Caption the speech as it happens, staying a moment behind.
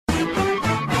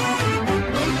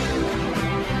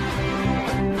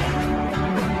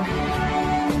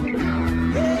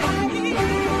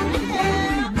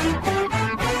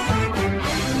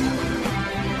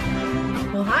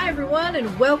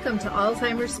Welcome to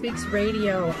Alzheimer's Speaks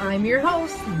Radio. I'm your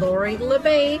host, Lori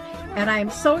LeBay, and I'm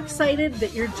so excited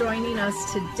that you're joining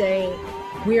us today.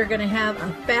 We are going to have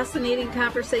a fascinating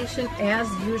conversation as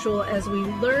usual as we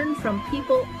learn from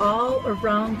people all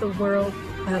around the world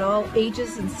at all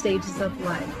ages and stages of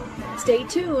life. Stay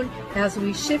tuned as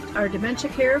we shift our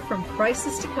dementia care from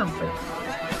crisis to comfort.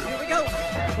 Here we go.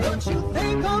 What you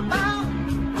think about,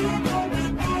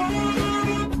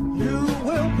 you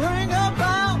will bring about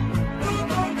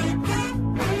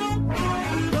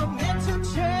the mental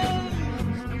change.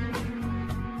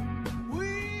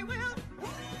 We will.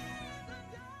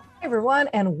 Hi, everyone,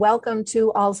 and welcome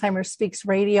to Alzheimer's Speaks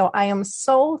Radio. I am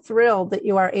so thrilled that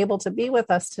you are able to be with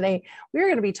us today. We're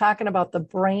going to be talking about the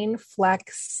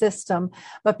BrainFlex system.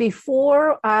 But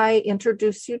before I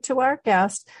introduce you to our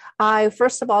guest, I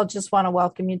first of all just want to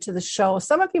welcome you to the show.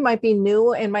 Some of you might be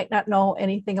new and might not know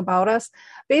anything about us.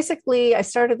 Basically, I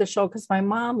started the show because my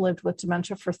mom lived with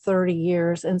dementia for 30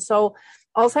 years. And so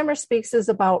Alzheimer's Speaks is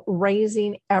about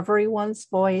raising everyone's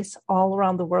voice all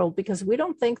around the world because we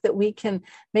don't think that we can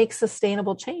make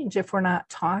sustainable change if we're not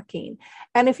talking.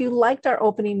 And if you liked our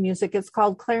opening music, it's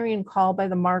called Clarion Call by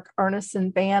the Mark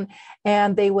Arneson Band,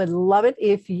 and they would love it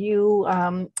if you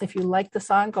like the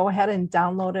song, go ahead and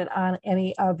download it on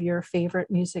any of your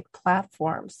favorite music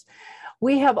platforms.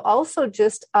 We have also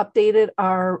just updated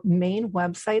our main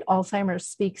website,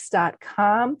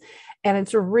 alzheimersspeaks.com, and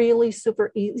it's really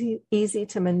super easy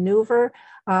to maneuver.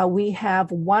 We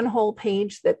have one whole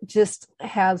page that just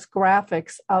has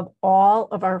graphics of all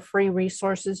of our free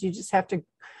resources. You just have to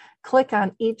click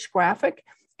on each graphic,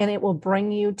 and it will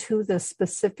bring you to the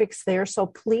specifics there. So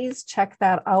please check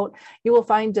that out. You will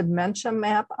find Dementia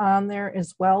Map on there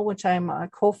as well, which I'm a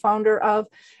co-founder of.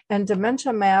 And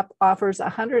Dementia Map offers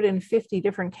 150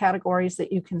 different categories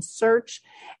that you can search,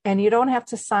 and you don't have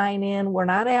to sign in. We're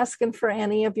not asking for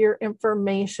any of your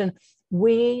information.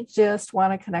 We just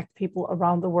want to connect people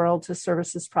around the world to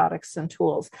services, products, and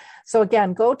tools. So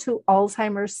again, go to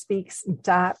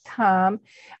alzheimersspeaks.com.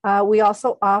 We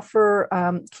also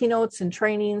offer keynotes and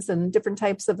trainings and different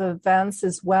types of events,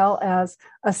 as well as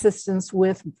assistance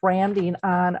with branding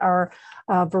on our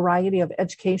variety of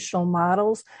educational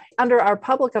models. Under our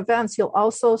public events, you'll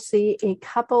also see a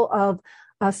couple of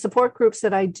support groups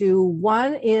that I do.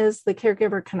 One is the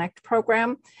Caregiver Connect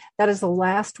program. That is the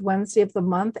last Wednesday of the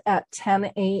month at 10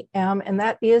 a.m. And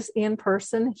that is in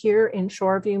person here in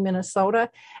Shoreview, Minnesota,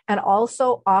 and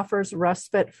also offers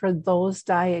respite for those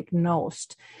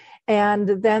diagnosed.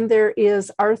 And then there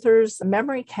is Arthur's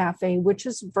Memory Cafe, which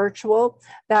is virtual.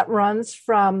 That runs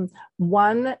from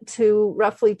 1 to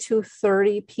roughly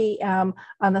 2:30 p.m.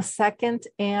 on the second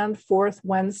and fourth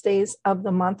Wednesdays of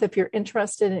the month. If you're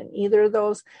interested in either of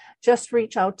those, just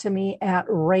reach out to me at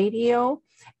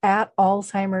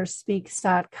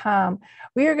radio@alzheimersspeaks.com.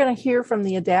 We are going to hear from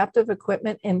the Adaptive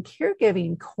Equipment and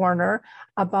Caregiving Corner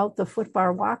about the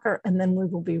footbar walker, and then we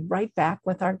will be right back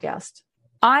with our guest.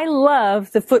 I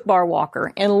love the footbar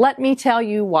walker, and let me tell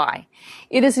you why.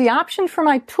 It is the option for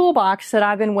my toolbox that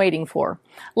I've been waiting for.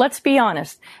 Let's be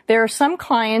honest. There are some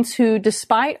clients who,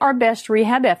 despite our best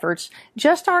rehab efforts,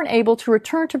 just aren't able to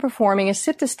return to performing a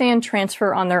sit-to-stand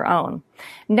transfer on their own.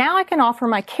 Now I can offer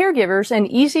my caregivers an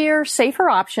easier, safer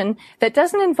option that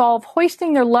doesn't involve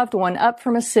hoisting their loved one up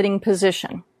from a sitting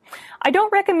position. I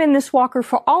don't recommend this walker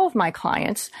for all of my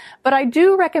clients, but I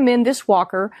do recommend this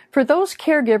walker for those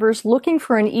caregivers looking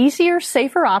for an easier,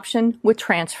 safer option with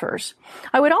transfers.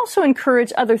 I would also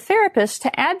encourage other therapists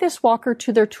to add this walker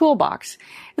to their toolbox.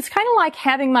 It's kind of like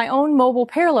having my own mobile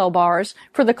parallel bars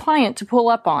for the client to pull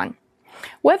up on.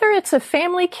 Whether it's a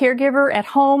family caregiver at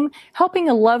home helping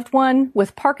a loved one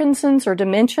with Parkinson's or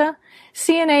dementia,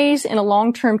 CNAs in a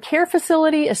long-term care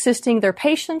facility assisting their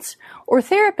patients, or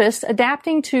therapists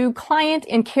adapting to client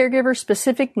and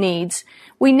caregiver-specific needs,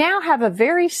 we now have a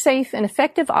very safe and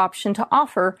effective option to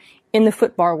offer in the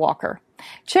footbar walker.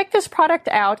 Check this product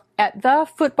out at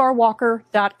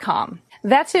thefootbarwalker.com.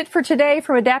 That's it for today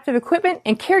from Adaptive Equipment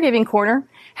and Caregiving Corner.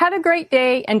 Have a great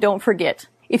day, and don't forget,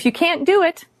 if you can't do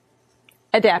it,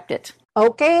 adapt it.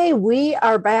 Okay, we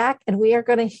are back, and we are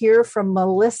going to hear from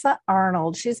Melissa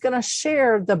Arnold. She's going to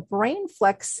share the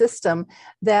BrainFlex system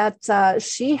that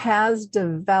she has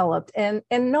developed. And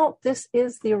note, this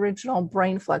is the original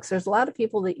BrainFlex. There's a lot of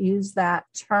people that use that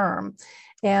term,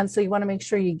 and so you want to make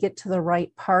sure you get to the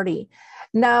right party.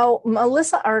 Now,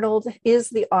 Melissa Arnold is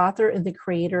the author and the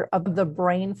creator of the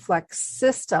BrainFlex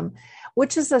system,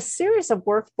 which is a series of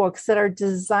workbooks that are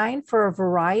designed for a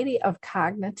variety of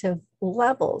cognitive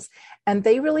levels. And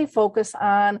they really focus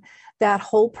on that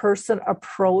whole person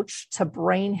approach to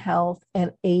brain health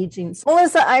and aging.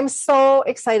 Melissa, I'm so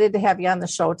excited to have you on the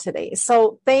show today.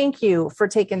 So thank you for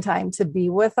taking time to be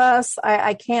with us.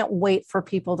 I can't wait for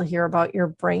people to hear about your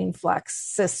BrainFlex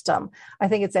system. I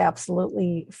think it's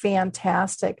absolutely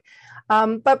fantastic.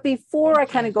 But before I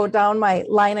kind of go down my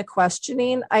line of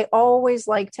questioning, I always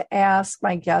like to ask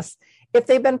my guests if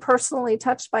they've been personally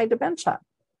touched by dementia.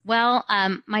 Well,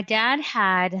 my dad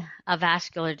had a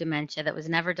vascular dementia that was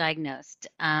never diagnosed.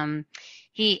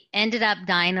 He ended up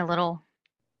dying a little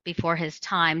before his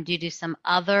time due to some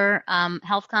other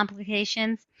health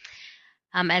complications.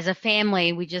 As a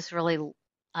family, we just really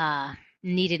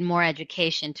needed more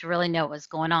education to really know what was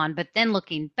going on. But then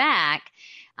looking back,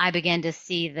 I began to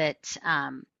see that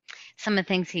some of the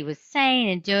things he was saying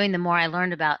and doing, the more I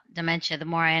learned about dementia, the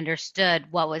more I understood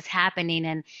what was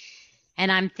happening.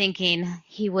 And I'm thinking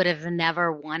he would have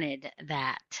never wanted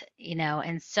that,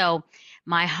 And so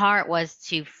my heart was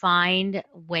to find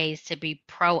ways to be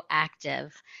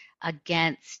proactive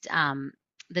against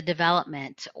the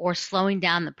development or slowing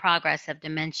down the progress of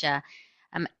dementia.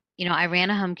 I ran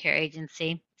a home care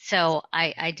agency, so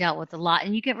I dealt with a lot,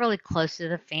 and you get really close to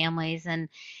the families and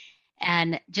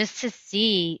just to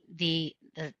see the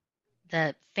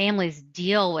families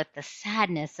deal with the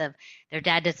sadness of their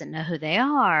dad doesn't know who they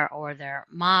are or their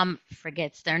mom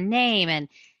forgets their name, and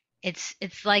it's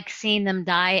like seeing them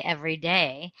die every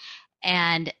day.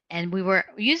 And we were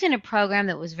using a program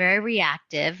that was very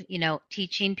reactive,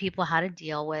 teaching people how to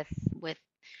deal with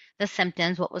the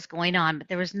symptoms, what was going on, but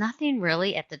there was nothing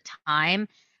really at the time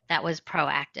that was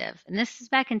proactive. And this is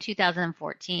back in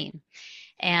 2014.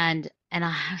 And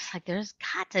I was like, there's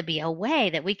got to be a way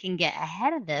that we can get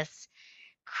ahead of this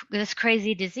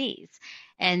crazy disease.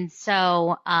 And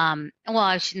so, well,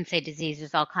 I shouldn't say disease.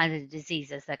 There's all kinds of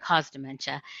diseases that cause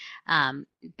dementia.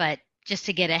 But just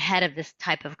to get ahead of this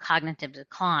type of cognitive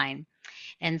decline.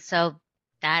 And so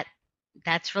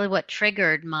that's really what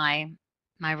triggered my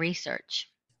research.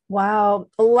 Wow.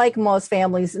 Like most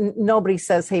families, nobody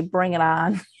says, hey, bring it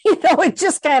on. It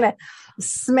just kind of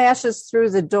smashes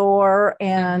through the door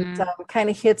and kind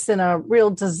of hits in a real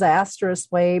disastrous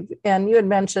way. And you had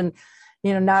mentioned,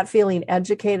 not feeling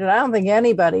educated. I don't think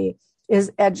anybody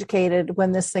is educated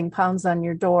when this thing pounds on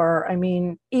your door. I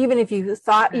mean, even if you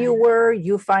thought you were,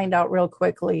 you find out real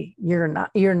quickly you're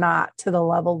not to the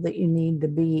level that you need to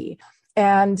be.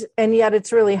 And yet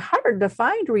it's really hard to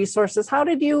find resources. How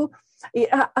did you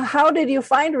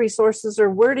find resources, or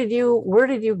where did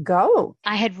you go?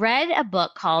 I had read a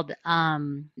book called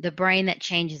The Brain That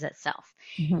Changes Itself.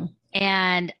 Mm-hmm.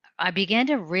 And I began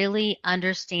to really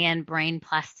understand brain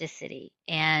plasticity.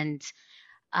 And,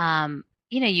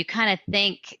 you kind of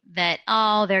think that,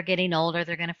 oh, they're getting older,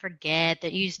 they're going to forget,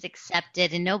 that you just accept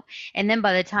it. And then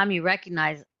by the time you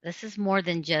recognize this is more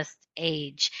than just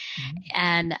age. Mm-hmm.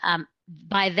 And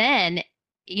by then,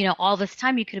 all this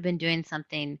time you could have been doing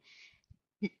something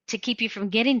to keep you from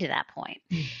getting to that point.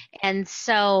 Mm. And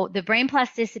so the brain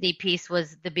plasticity piece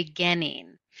was the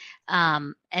beginning.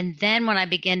 And then when I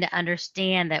began to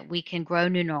understand that we can grow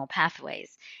new neural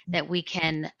pathways, that we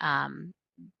can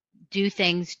do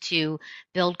things to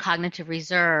build cognitive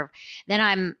reserve,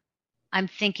 then I'm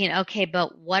thinking, okay,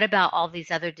 but what about all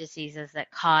these other diseases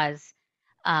that cause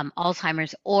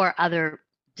Alzheimer's or other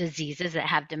diseases that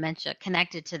have dementia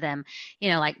connected to them,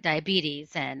 like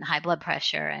diabetes and high blood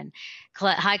pressure and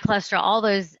high cholesterol, all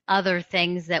those other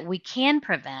things that we can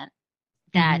prevent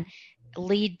that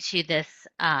lead to this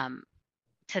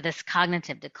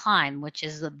cognitive decline, which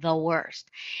is the worst.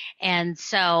 And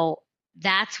so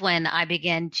that's when I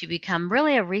began to become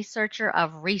really a researcher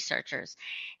of researchers,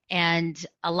 and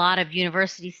a lot of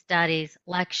university studies,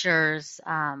 lectures,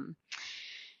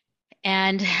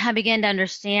 and I began to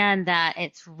understand that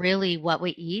it's really what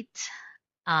we eat,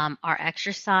 our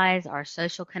exercise, our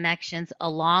social connections,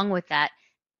 along with that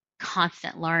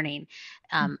constant learning,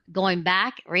 going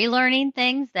back, relearning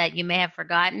things that you may have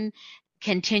forgotten,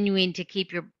 continuing to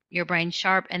keep your brain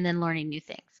sharp, and then learning new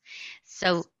things.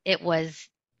 So it was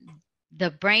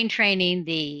the brain training,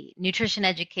 the nutrition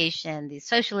education, the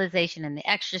socialization, and the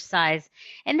exercise.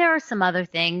 And there are some other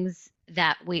things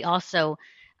that we also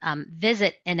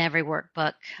visit in every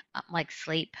workbook, like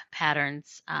sleep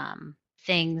patterns,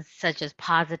 things such as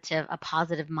a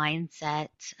positive mindset,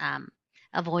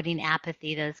 avoiding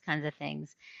apathy, those kinds of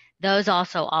things. Those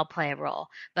also all play a role.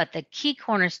 But the key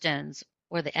cornerstones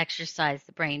were the exercise,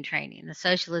 the brain training, the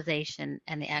socialization,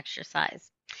 and the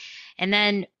exercise. And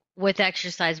then with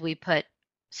exercise, we put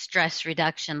stress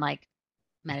reduction like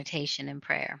meditation and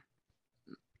prayer.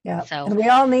 Yeah, so, and we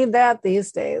all need that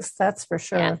these days. That's for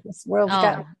sure. Yeah. This world's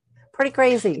got Pretty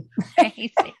crazy.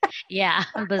 Crazy. Yeah,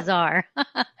 bizarre.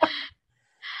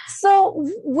 So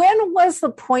when was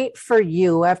the point for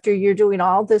you after you're doing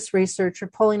all this research, you're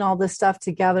pulling all this stuff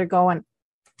together going,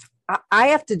 I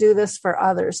have to do this for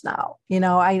others now.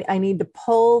 I need to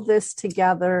pull this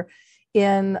together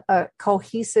in a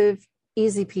cohesive,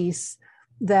 easy piece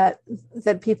that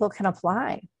people can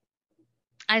apply.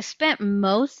 I spent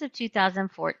most of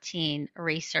 2014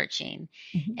 researching,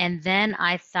 and then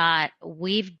I thought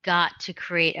we've got to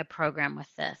create a program with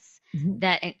this,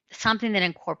 something that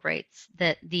incorporates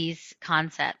these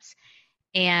concepts.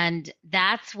 And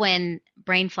that's when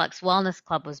BrainFlex Wellness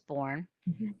Club was born.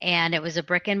 And it was a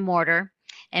brick and mortar,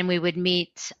 and we would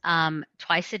meet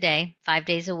twice a day, 5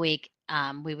 days a week.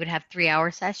 We would have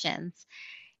 3-hour sessions,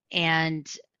 and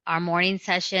our morning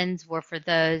sessions were for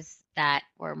those that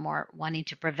were more wanting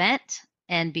to prevent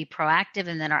and be proactive,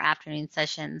 and then our afternoon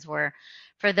sessions were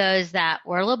for those that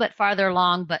were a little bit farther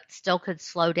along but still could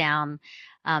slow down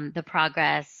the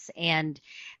progress. And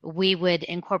we would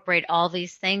incorporate all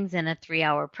these things in a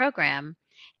 3-hour program,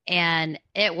 and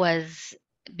it was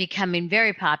becoming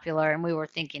very popular, and we were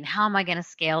thinking, how am I going to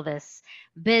scale this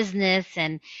business?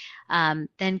 And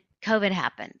then COVID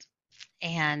happened,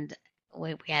 and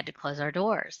we had to close our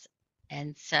doors.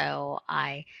 And so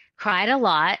I cried a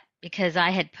lot because I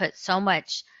had put so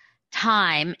much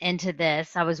time into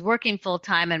this. I was working full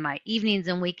time, and my evenings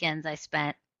and weekends I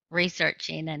spent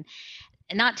researching, and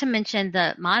not to mention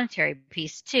the monetary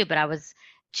piece too, but I was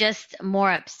just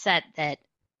more upset that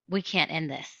we can't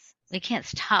end this. We can't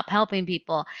stop helping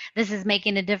people. This is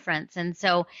making a difference. And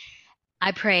so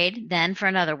I prayed then for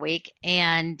another week,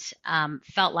 and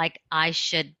felt like I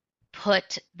should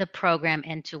put the program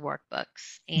into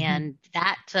workbooks. And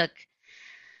that took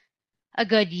a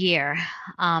good year.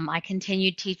 I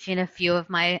continued teaching a few of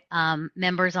my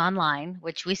members online,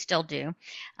 which we still do,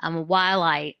 while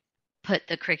I put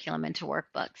the curriculum into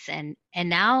workbooks. And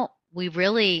now we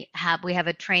have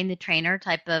a train the trainer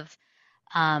type of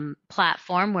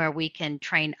platform where we can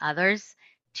train others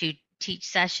to teach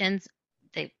sessions.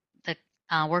 The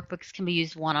workbooks can be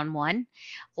used one-on-one,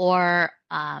 or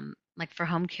like for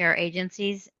home care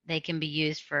agencies, they can be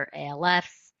used for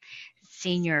ALFs,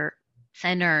 senior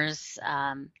centers,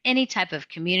 any type of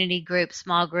community group,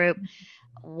 small group.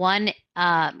 One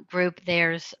group,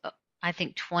 there's I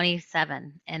think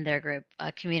 27 in their group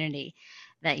community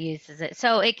that uses it.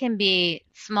 So it can be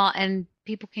small, and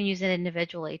people can use it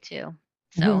individually too.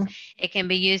 So it can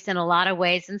be used in a lot of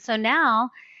ways. And so now,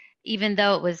 even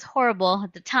though it was horrible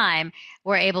at the time,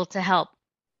 we're able to help,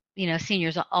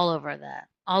 seniors all over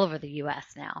the U.S.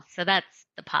 now. So that's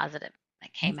the positive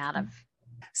that came out of.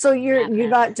 So you're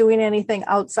not doing anything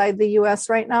outside the U.S.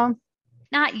 right now?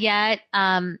 Not yet.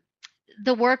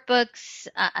 The workbooks,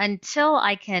 until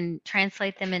I can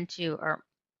translate them into or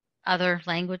other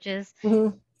languages,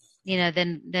 then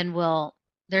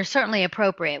they're certainly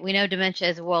appropriate. We know dementia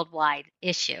is a worldwide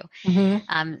issue.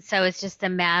 So it's just a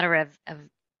matter of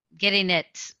getting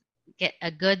get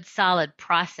a good solid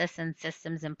process and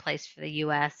systems in place for the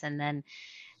U.S. and then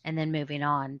moving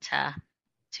on to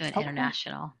an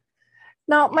international.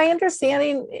 Now, my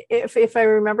understanding, if I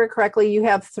remember correctly, you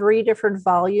have 3 different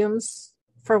volumes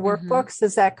for workbooks.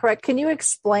 Is that correct? Can you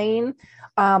explain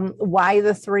why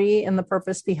the 3 and the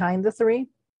purpose behind the 3?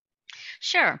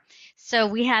 Sure. So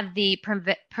we have the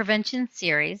prevention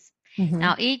series.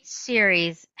 Now, each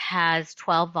series has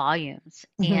 12 volumes,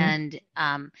 and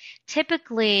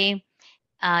typically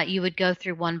you would go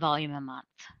through 1 volume a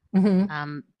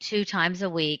month, 2 times a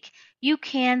week. You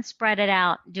can spread it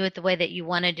out, do it the way that you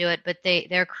want to do it, but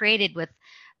they're created with,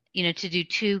 to do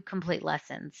 2 complete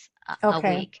lessons a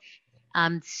week.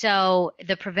 So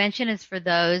the prevention is for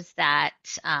those that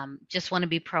just want to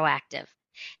be proactive.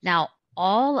 Now,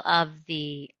 all of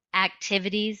the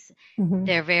activities,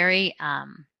 they're very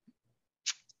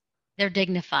they're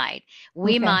dignified.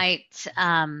 We might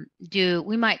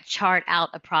chart out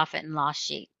a profit and loss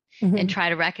sheet and try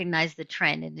to recognize the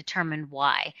trend and determine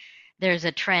why there's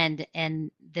a trend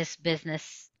in this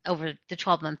business over the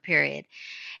 12-month period.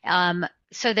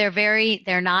 So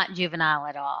they're not juvenile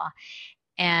at all.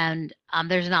 And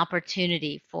there's an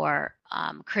opportunity for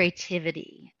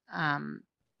creativity.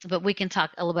 But we can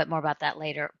talk a little bit more about that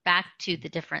later. Back to the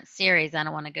different series. I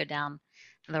don't want to go down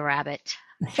the rabbit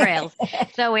trails.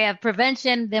 So we have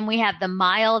prevention, then we have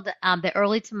the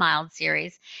early to mild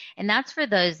series. And that's for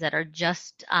those that are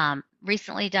just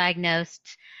recently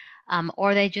diagnosed,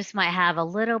 or they just might have a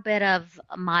little bit of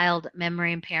mild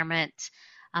memory impairment,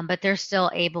 but they're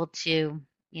still able to,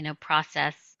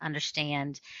 process,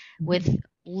 understand with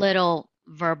little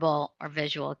verbal or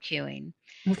visual cueing.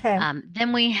 Okay.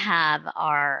 Then we have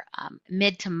our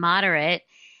mid to moderate,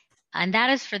 and that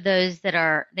is for those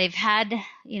that they've had,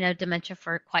 dementia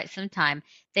for quite some time.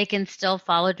 They can still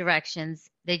follow directions.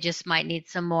 They just might need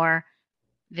some more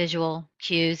visual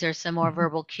cues or some more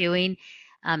verbal cueing.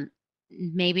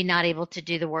 Maybe not able to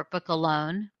do the workbook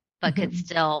alone, but could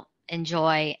still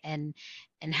enjoy and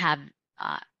have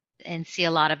and see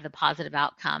a lot of the positive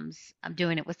outcomes of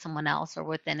doing it with someone else or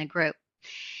within a group.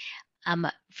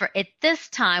 For at this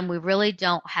time, we really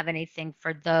don't have anything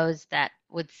for those that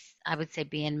I would say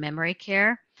be in memory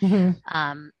care.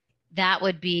 That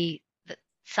would be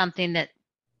something that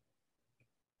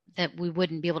we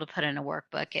wouldn't be able to put in a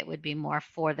workbook. It would be more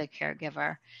for the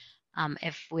caregiver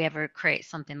if we ever create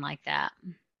something like that.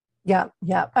 Yeah.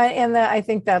 I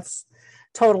think that's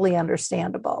totally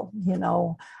understandable,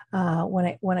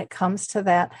 when it comes to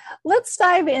that. Let's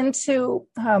dive into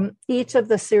each of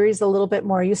the series a little bit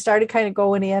more. You started kind of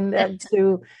going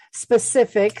into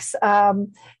specifics,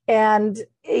 and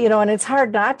it's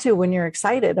hard not to when you're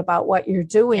excited about what you're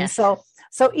doing. Yes.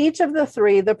 So each of the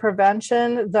three, the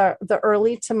prevention, the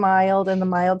early to mild, and the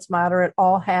mild to moderate,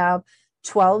 all have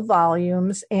 12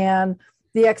 volumes, and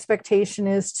the expectation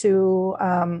is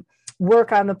to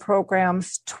work on the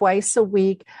programs twice a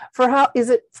week. Is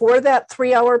it for that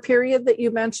 3-hour period that you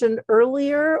mentioned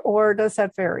earlier, or does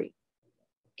that vary?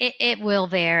 It will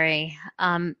vary.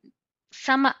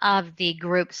 Some of the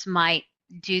groups might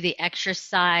do the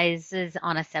exercises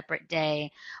on a separate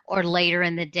day or later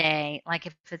in the day. Like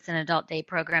if it's an adult day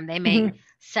program, they may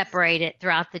separate it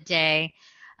throughout the day.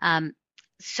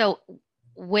 So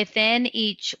within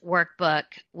each workbook,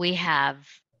 we have,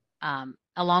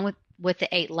 along with the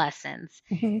 8 lessons.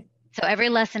 So every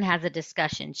lesson has a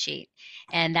discussion sheet,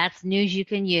 and that's news you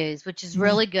can use, which is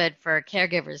really good for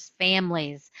caregivers,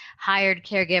 families, hired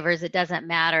caregivers. It doesn't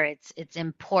matter. It's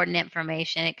important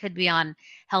information. It could be on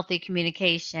healthy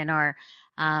communication or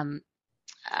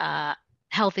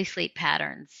healthy sleep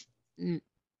patterns.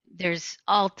 There's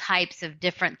all types of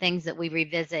different things that we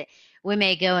revisit. We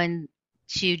may go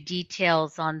into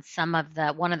details on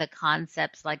one of the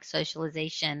concepts like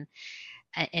socialization,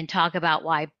 and talk about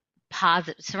why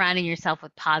surrounding yourself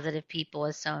with positive people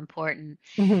is so important.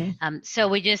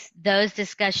 So those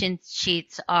discussion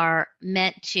sheets are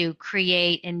meant to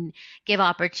create and give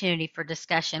opportunity for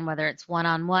discussion, whether it's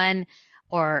one-on-one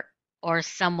or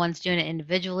someone's doing it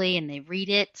individually and they read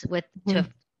it to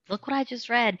look what I just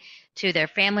read, to their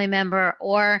family member,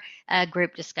 or a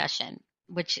group discussion,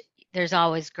 which there's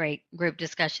always great group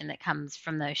discussion that comes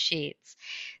from those sheets.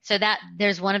 So that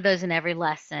there's one of those in every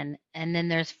lesson, and then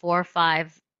there's 4 or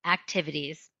 5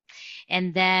 activities,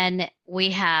 and then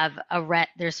we have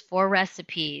there's 4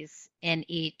 recipes in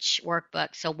each workbook,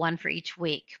 so 1 for each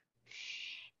week.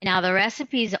 Now the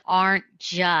recipes aren't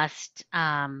just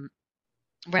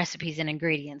recipes and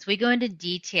ingredients. We go into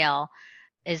detail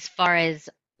as far as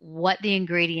what the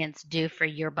ingredients do for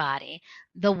your body,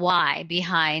 the why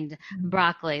behind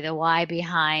broccoli, the why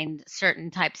behind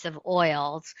certain types of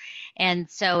oils. And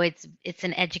so it's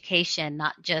an education,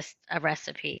 not just a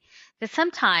recipe. Because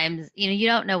sometimes, you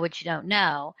don't know what you don't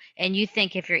know, and you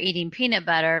think if you're eating peanut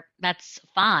butter, that's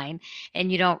fine,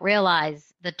 and you don't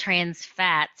realize the trans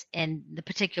fats in the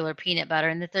particular peanut butter,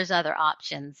 and that there's other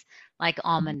options like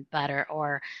almond butter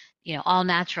or, all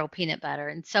natural peanut butter.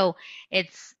 And so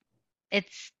it's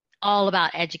all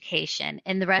about education,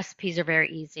 and the recipes are very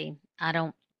easy.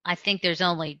 I think there's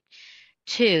only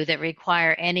 2 that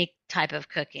require any type of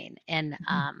cooking, and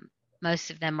most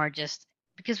of them are just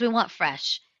because we want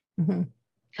fresh.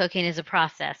 Cooking is a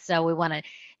process, so we want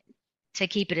to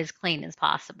keep it as clean as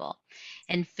possible.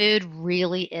 And food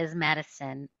really is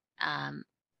medicine.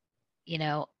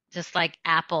 Just like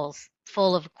apples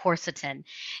full of quercetin,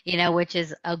 which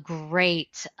is a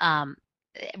great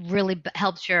it really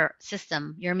helps your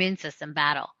immune system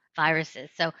battle viruses.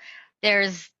 So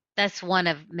that's one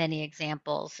of many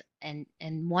examples. And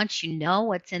once you know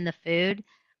what's in the food,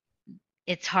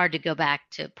 it's hard to go back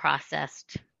to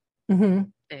processed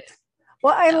food.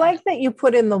 Well, I like that you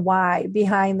put in the why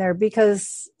behind there,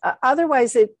 because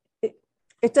otherwise it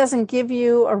doesn't give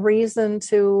you a reason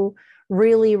to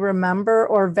really remember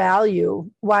or value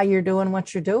why you're doing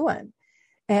what you're doing.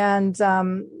 And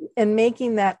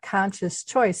making that conscious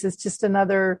choice is just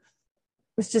another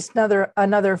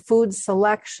food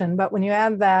selection. But when you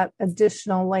add that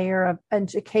additional layer of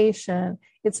education,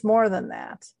 it's more than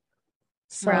that.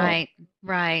 So. Right.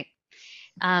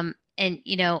 And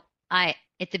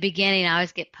at the beginning, I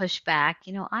always get pushed back.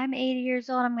 I'm 80 years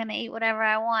old. I'm going to eat whatever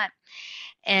I want.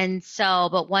 And so,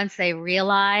 but once they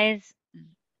realize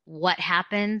what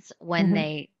happens when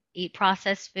they eat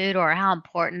processed food, or how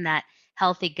important that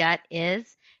healthy gut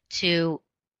is to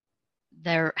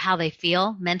how they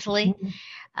feel mentally.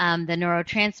 The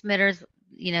neurotransmitters,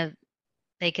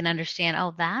 they can understand,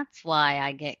 oh, that's why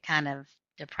I get kind of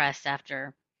depressed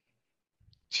after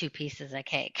 2 pieces of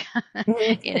cake.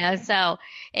 So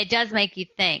it does make you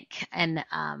think. And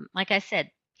like I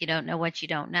said, you don't know what you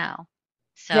don't know.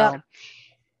 So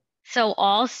so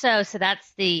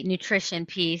that's the nutrition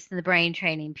piece and the brain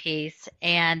training piece.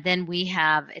 And then we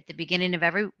have at the beginning of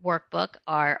every workbook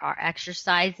our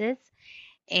exercises,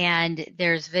 and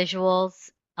there's visuals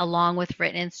along with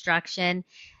written instruction.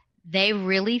 They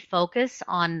really focus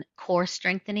on core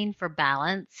strengthening for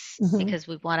balance because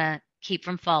we want to keep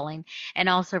from falling, and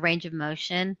also range of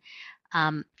motion.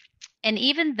 And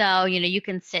even though, you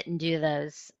can sit and do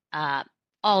those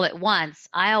all at once,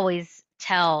 I always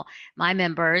tell my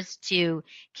members to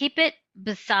keep it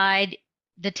beside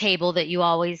the table that you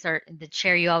always or the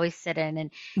chair you always sit in,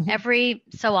 and every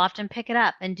so often pick it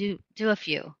up and do a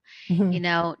few,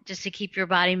 just to keep your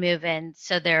body moving.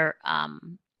 So they're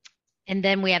and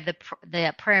then we have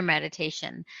the prayer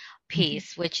meditation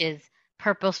piece, which is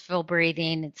purposeful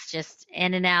breathing. It's just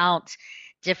in and out,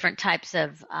 different types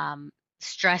of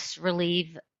stress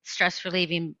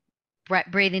relieving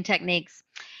breathing techniques,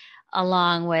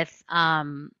 along with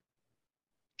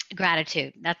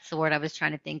gratitude. That's the word I was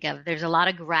trying to think of. There's a lot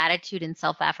of gratitude and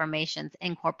self-affirmations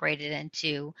incorporated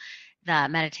into the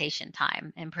meditation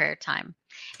time and prayer time.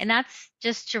 And that's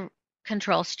just to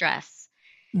control stress.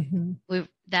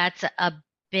 That's a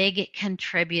big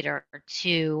contributor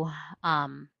to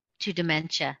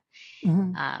dementia,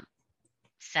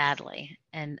 sadly.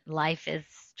 And life is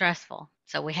stressful.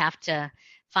 So we have to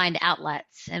find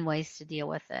outlets and ways to deal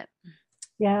with it.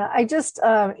 Yeah, I just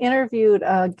interviewed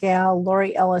a gal,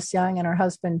 Lori Ellis Young, and her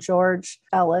husband, George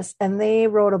Ellis, and they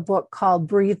wrote a book called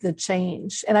Breathe the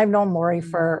Change. And I've known Lori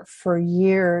for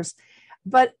years,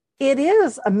 but it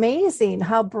is amazing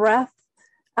how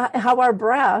our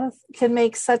breath can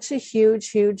make such a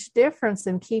huge difference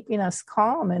in keeping us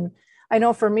calm. And I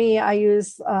know for me, I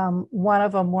use one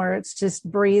of them where it's just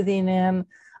breathing in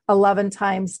 11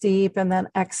 times deep and then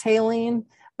exhaling.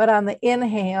 But on the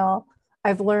inhale,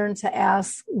 I've learned to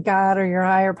ask God or your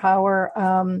higher power,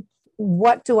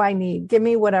 what do I need? Give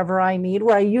me whatever I need.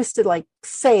 Where I used to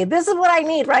say, this is what I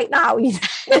need right now, because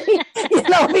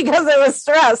it was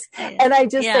stress. And I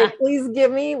just say, please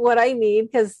give me what I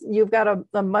need, because you've got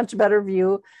a much better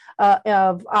view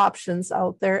of options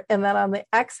out there. And then on the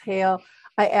exhale,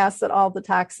 I ask that all the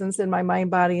toxins in my mind,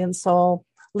 body, and soul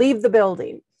leave the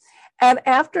building. And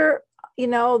after,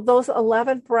 those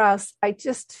 11 breaths, I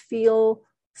just feel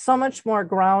so much more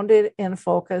grounded and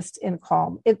focused and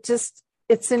calm.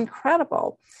 It's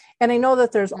incredible. And I know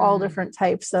that there's all different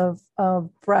types of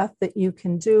breath that you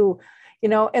can do, in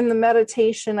the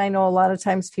meditation. I know a lot of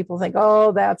times people think,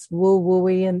 oh, that's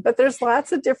woo-wooey. But there's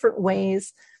lots of different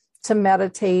ways to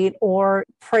meditate, or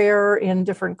prayer in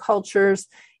different cultures,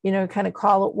 kind of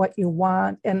call it what you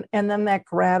want. And then that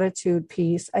gratitude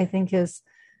piece, I think, is,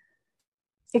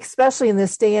 especially in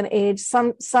this day and age,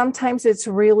 sometimes it's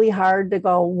really hard to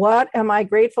go, what am I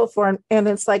grateful for? And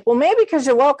it's like, well, maybe because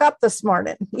you woke up this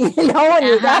morning, and you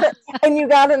got it, and you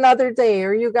got another day,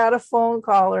 or you got a phone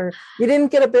call, or you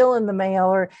didn't get a bill in the mail,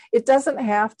 or it doesn't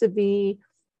have to be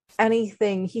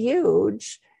anything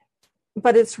huge,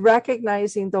 but it's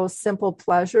recognizing those simple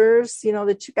pleasures,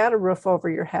 that you got a roof over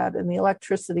your head and the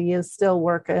electricity is still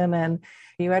working, and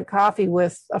you had coffee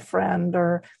with a friend,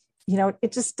 or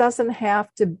it just doesn't have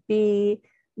to be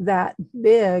that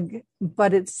big,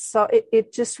 but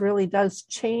it just really does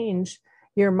change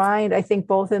your mind, I think,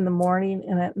 both in the morning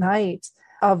and at night,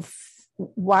 of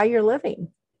why you're living.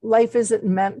 Life isn't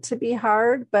meant to be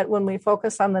hard, but when we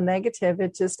focus on the negative,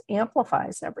 it just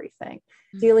amplifies everything.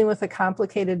 Dealing with a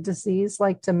complicated disease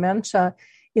like dementia,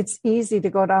 it's easy to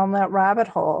go down that rabbit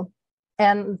hole.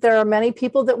 And there are many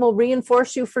people that will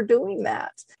reinforce you for doing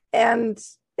that. And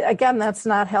again, that's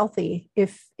not healthy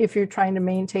if you're trying to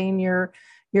maintain your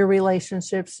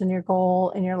relationships and your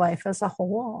goal and your life as a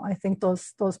whole. I think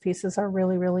those pieces are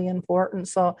really, really important.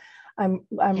 So I'm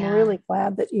really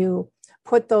glad that you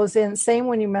put those in. Same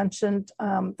when you mentioned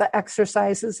the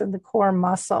exercises and the core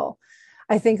muscle.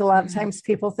 I think a lot of times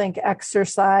people think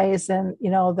exercise and,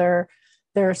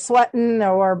 they're sweating,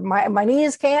 or my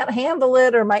knees can't handle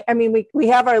it, or we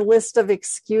have our list of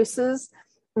excuses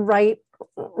right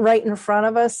in front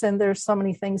of us. And there's so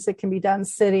many things that can be done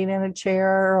sitting in a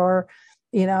chair, or,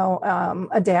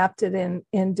 adapted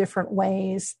in different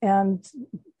ways. And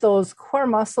those core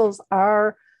muscles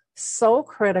are so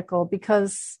critical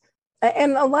because,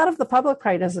 and a lot of the public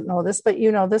probably doesn't know this, but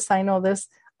I know this,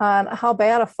 on how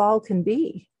bad a fall can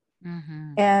be.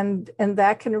 Mm-hmm. And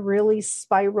that can really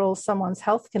spiral someone's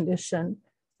health condition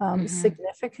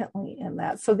significantly in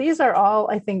that. So these are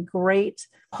all, I think, great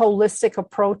holistic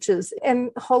approaches, and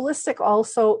holistic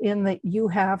also in that you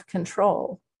have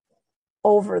control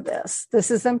over this.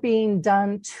 This isn't being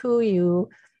done to you.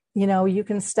 You know, you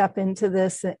can step into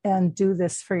this and do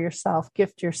this for yourself,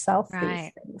 gift yourself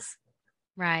these things.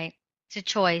 Right. It's a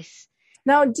choice.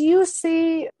 Now, do you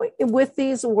see with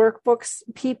these workbooks,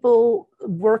 people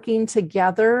working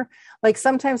together? Like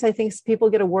sometimes I think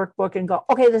people get a workbook and go,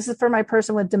 okay, this is for my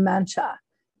person with dementia.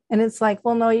 And it's like,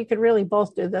 well, no, you could really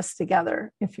both do this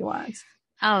together if you want.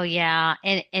 Oh yeah.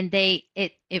 And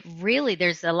it really,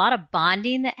 there's a lot of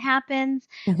bonding that happens,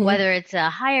 whether it's a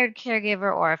hired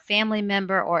caregiver or a family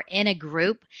member or in a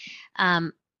group.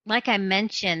 Like I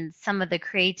mentioned, some of the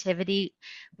creativity,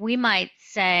 we might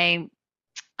say,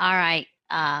 all right,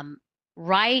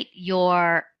 write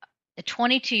a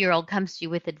 22-year-old comes to you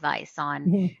with advice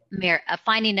on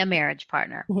finding a marriage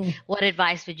partner. What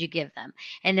advice would you give them?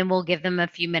 And then we'll give them a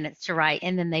few minutes to write,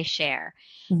 and then they share.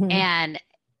 And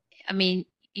I mean,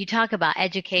 you talk about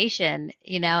education,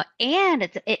 you know, and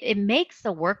it makes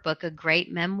the workbook a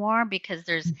great memoir because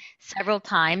there's several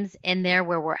times in there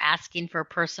where we're asking for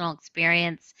personal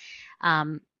experience,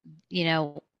 you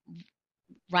know,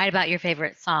 write about your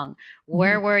favorite song.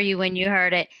 Where were you when you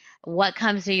heard it? What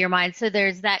comes to your mind? So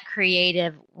there's that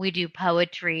creative. We do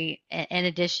poetry in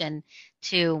addition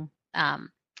to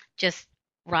just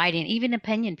writing, even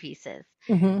opinion pieces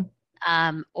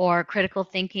or critical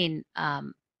thinking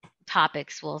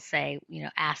topics. We'll say, you know,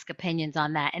 ask opinions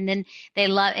on that. And then they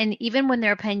love, and even when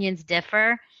their opinions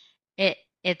differ,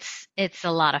 it's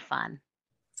a lot of fun,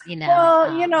 you know.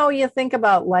 Well, you know, you think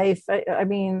about life. I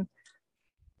mean,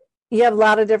 you have a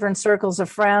lot of different circles of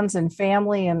friends and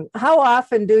family, and how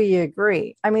often do you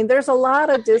agree? I mean, there's a lot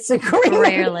of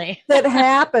disagreement that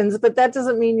happens, but that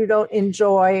doesn't mean you don't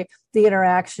enjoy the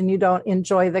interaction. You don't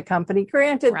enjoy the company.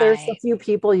 Granted, there's a few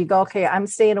people you go, okay, I'm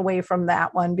staying away from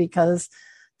that one because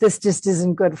this just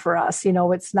isn't good for us. You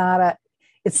know, it's not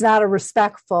a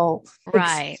respectful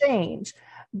exchange.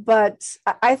 But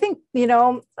I think, you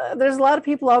know, there's a lot of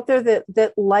people out there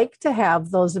that like to have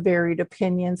those varied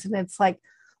opinions, and it's like,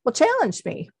 well, challenge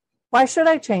me. Why should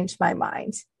I change my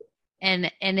mind?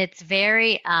 And it's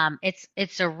very,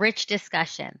 it's a rich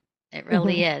discussion. It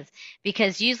really is,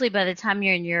 because usually by the time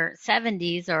you're in your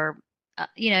 70s or,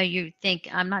 you know, you think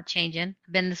I'm not changing.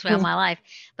 I've been this way all my life,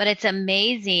 but it's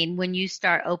amazing when you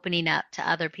start opening up to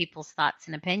other people's thoughts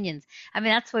and opinions. I mean,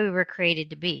 that's what we were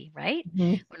created to be, right?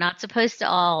 We're not supposed to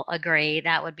all agree.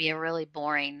 That would be a really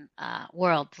boring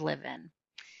world to live in.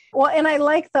 Well, and I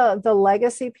like the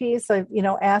legacy piece of, you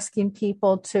know, asking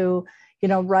people to, you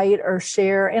know, write or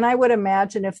share. And I would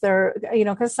imagine if they're, you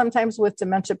know, because sometimes with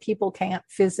dementia, people can't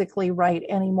physically write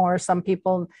anymore. Some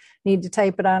people need to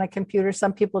type it on a computer.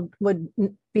 Some people would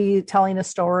be telling a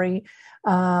story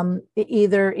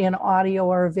either in audio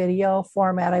or video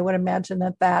format. I would imagine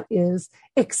that is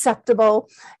acceptable,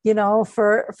 you know,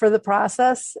 for the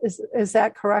process. Is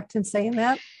that correct in saying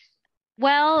that?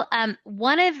 Well,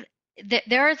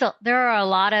 there are a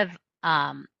lot of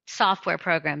software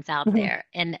programs out there,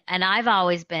 and I've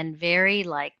always been very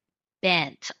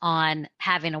bent on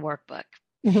having a workbook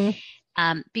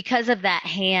because of that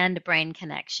hand-brain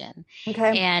connection.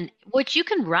 Okay. And which you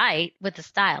can write with a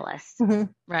stylus,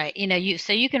 right? You know,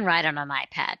 you can write on an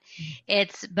iPad.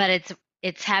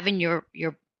 It's having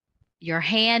your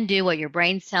hand do what your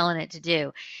brain's telling it to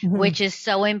do, which is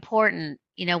so important.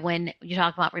 You know, when you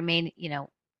talk about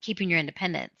keeping your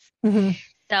independence.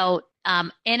 So,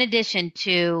 in addition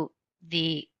to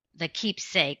the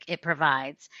keepsake it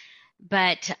provides,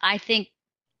 but I think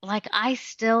I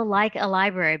still like a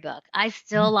library book. I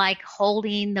still like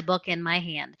holding the book in my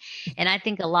hand. And I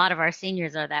think a lot of our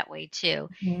seniors are that way too.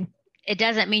 It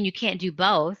doesn't mean you can't do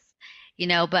both, you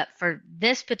know, but for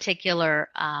this particular,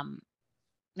 now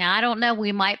I don't know,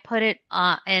 we might put it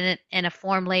in a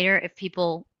form later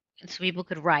so people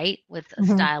could write with a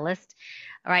stylist.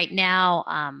 Right now,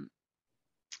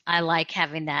 I like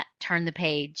having that turn the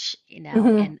page, you know,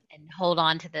 and hold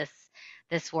on to this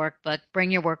workbook.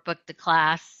 Bring your workbook to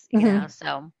class, you know.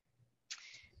 So,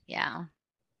 yeah.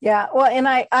 Yeah. Well, and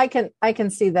I can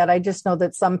see that. I just know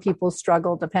that some people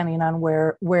struggle depending on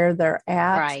where they're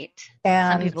at. Right.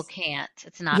 And some people can't.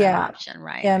 It's not an option,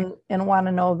 right? And want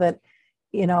to know that,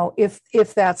 you know, if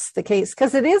that's the case,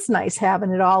 because it is nice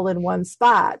having it all in one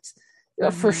spot.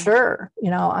 For sure,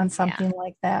 you know, on something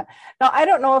like that. Now, I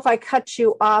don't know if I cut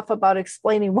you off about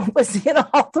explaining what was in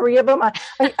all three of them.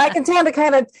 I can tend to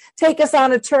kind of take us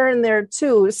on a turn there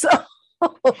too. So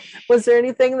was there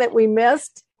anything that we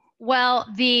missed? Well,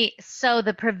 the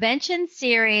prevention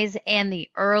series and the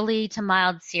early to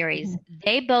mild series,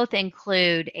 they both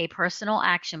include a personal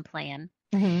action plan.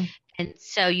 Mm-hmm. And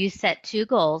so you set 2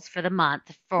 goals for the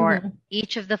month for Mm-hmm.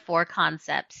 each of the 4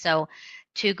 concepts. So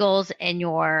 2 goals in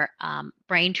your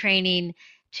brain training,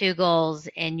 2 goals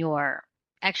in your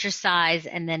exercise,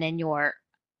 and then in your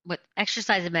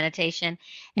exercise and meditation,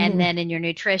 and Mm-hmm. then in your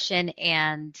nutrition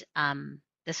and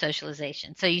the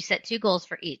socialization. So you set 2 goals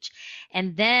for each.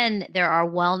 And then there are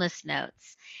wellness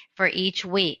notes for each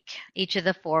week, each of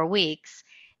the 4 weeks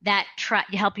that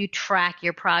help you track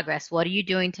your progress. What are you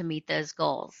doing to meet those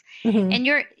goals? Mm-hmm. And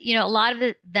a lot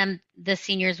of the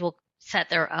seniors will create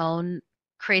their own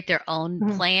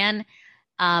Mm-hmm. plan.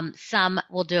 Some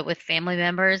will do it with family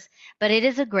members, but it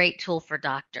is a great tool for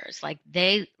doctors. Like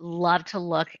they love to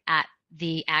look at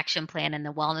the action plan and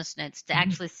the wellness notes to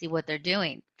actually see what they're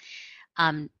doing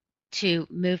to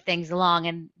move things along.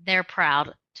 And they're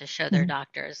proud to show their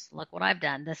doctors, look what I've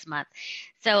done this month.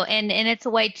 So, and it's a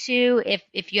way too,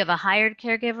 if you have a hired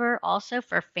caregiver, also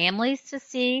for families to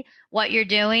see what you're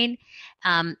doing.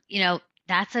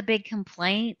 That's a big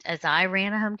complaint as I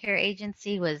ran a home care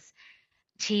agency was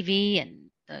TV and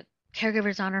the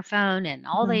caregivers on her phone and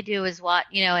all they do is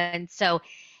and so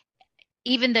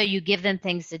even though you give them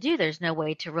things to do, there's no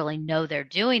way to really know they're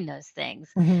doing those things.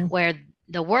 Mm-hmm. Where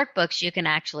the workbooks, you can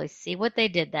actually see what they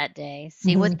did that day,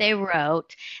 see what they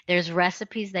wrote. There's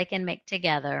recipes they can make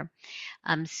together.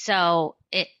 So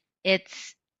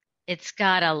it's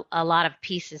got a lot of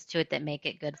pieces to it that make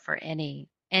it good for any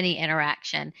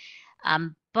interaction.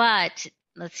 But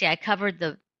let's see, I covered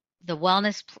the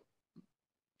wellness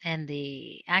and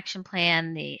the action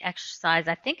plan, the exercise.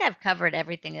 I think I've covered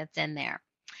everything that's in there.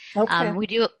 Okay. We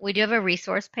do have a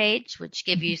resource page which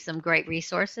give you some great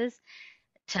resources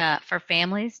for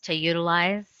families to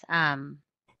utilize.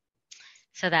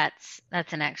 So that's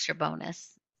an extra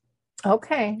bonus.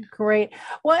 Okay, great.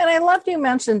 Well, and I loved you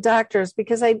mentioned doctors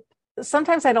because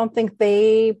sometimes I don't think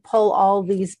they pull all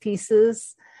these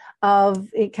pieces of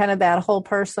it, kind of that whole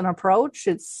person approach.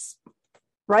 It's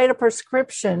write a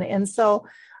prescription. And so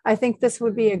I think this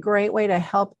would be a great way to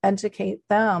help educate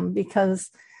them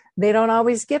because they don't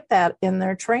always get that in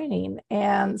their training.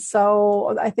 And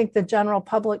so I think the general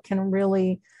public can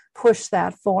really push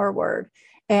that forward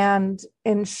and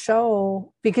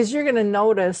show, because you're going to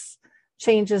notice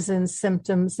changes in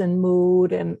symptoms and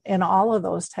mood and all of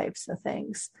those types of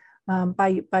things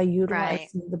by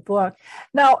utilizing the book.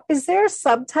 Now, is there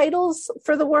subtitles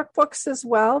for the workbooks as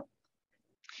well?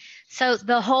 So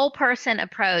the whole person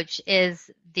approach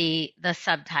is the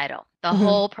subtitle, the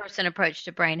whole person approach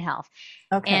to brain health.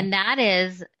 Okay. And that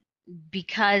is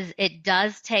because it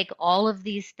does take all of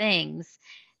these things,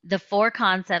 the 4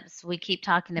 concepts we keep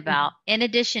talking about, in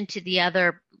addition to the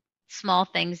other small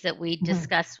things that we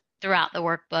discuss throughout the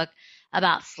workbook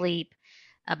about sleep,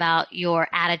 about your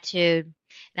attitude.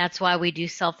 That's why we do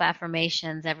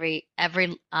self-affirmations. Every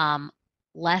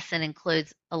lesson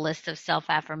includes a list of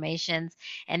self-affirmations,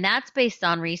 and that's based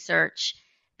on research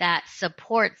that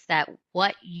supports that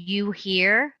what you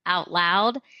hear out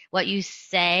loud, what you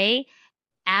say,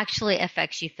 actually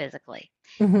affects you physically.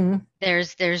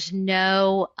 There's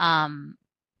no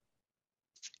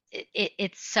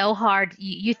it's so hard.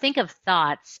 You think of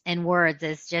thoughts and words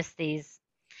as just these,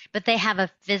 but they have a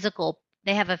physical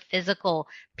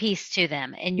piece to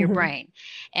them in your brain,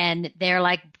 and they're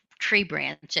like tree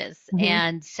branches.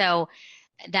 And so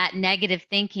that negative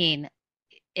thinking,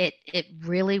 it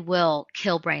really will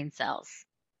kill brain cells.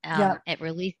 It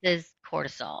releases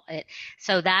cortisol.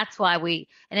 So that's why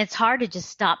and it's hard to just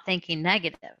stop thinking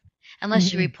negative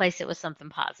unless you replace it with something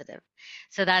positive.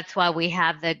 So that's why we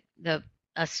have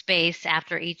a space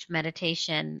after each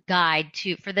meditation guide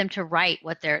for them to write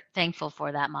what they're thankful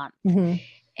for that month.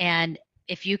 And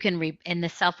if you can, in the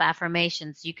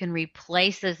self-affirmations, you can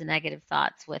replace those negative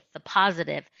thoughts with the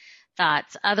positive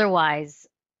thoughts. Otherwise,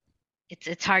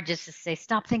 it's hard just to say,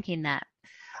 stop thinking that.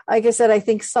 Like I said, I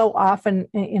think so often,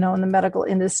 in the medical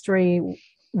industry,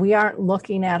 we aren't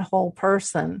looking at whole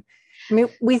person. I mean,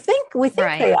 we think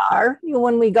they are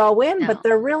when we go in, but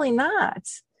they're really not.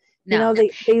 No.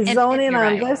 They zone in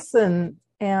on this and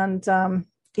and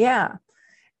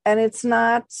it's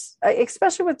not,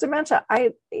 especially with dementia.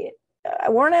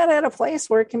 We're not at a place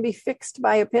where it can be fixed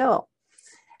by a pill.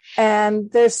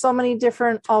 And there's so many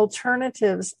different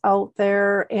alternatives out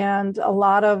there, and a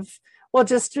lot of,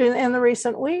 just in the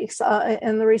recent weeks,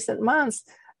 in the recent months,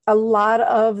 a lot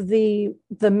of the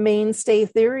mainstay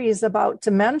theories about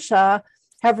dementia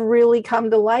have really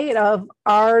come to light of,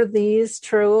 are these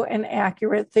true and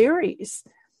accurate theories?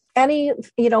 Any,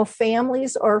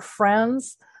 families or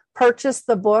friends purchase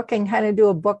the book and kind of do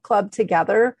a book club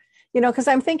together? Because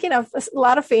I'm thinking of a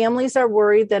lot of families are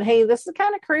worried that, hey, this is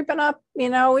kind of creeping up.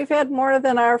 We've had more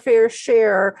than our fair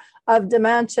share of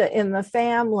dementia in the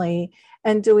family,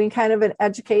 and doing kind of an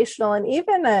educational and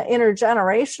even an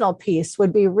intergenerational piece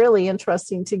would be really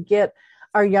interesting to get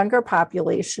our younger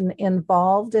population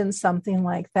involved in something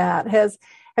like that.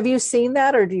 Have you seen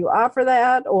that, or do you offer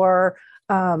that, or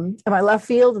am I left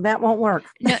field and that won't work?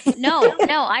 No,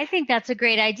 I think that's a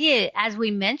great idea. As we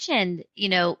mentioned,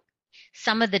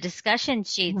 some of the discussion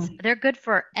sheets, they're good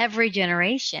for every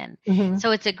generation.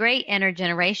 So it's a great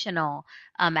intergenerational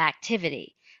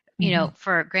activity,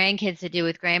 for grandkids to do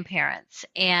with grandparents.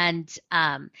 And,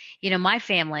 my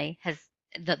family has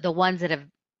the ones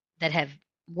that have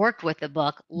worked with the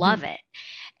book love it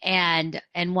and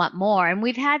want more. And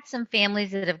we've had some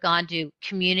families that have gone to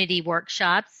community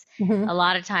workshops. A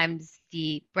lot of times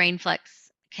the BrainFlex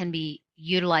can be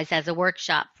utilized as a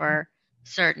workshop for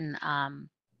certain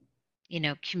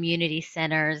community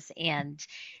centers, and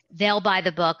they'll buy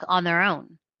the book on their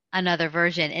own, another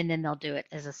version, and then they'll do it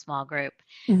as a small group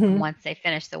once they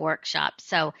finish the workshop.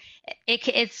 So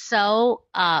it's so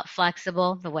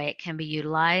flexible the way it can be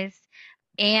utilized,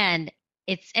 and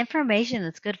it's information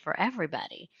that's good for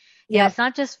everybody. Yeah, it's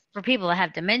not just for people that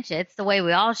have dementia. It's the way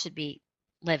we all should be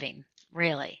living,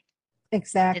 really.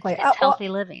 Exactly. It's healthy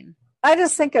living. I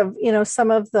just think of,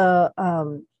 some of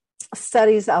the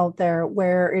studies out there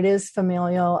where it is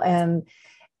familial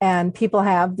and people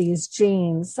have these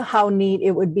genes, how neat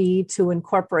it would be to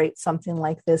incorporate something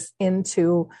like this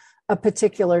into a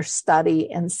particular study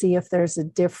and see if there's a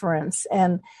difference.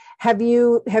 And have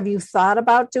you thought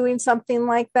about doing something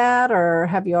like that, or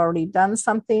have you already done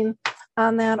something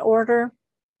on that order?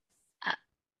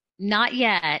 Not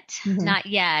yet. Not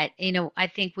yet. I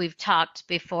think we've talked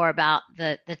before about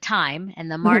the time and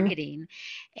the marketing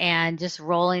and just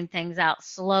rolling things out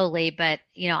slowly. But,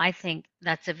 I think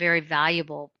that's a very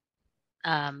valuable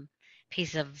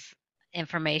piece of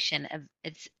information.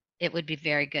 It would be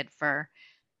very good for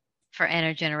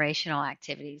intergenerational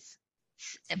activities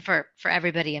for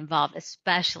everybody involved,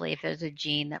 especially if there's a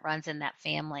gene that runs in that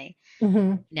family.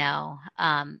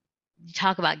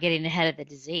 Talk about getting ahead of the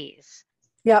disease.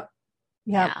 Yep.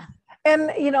 Yeah.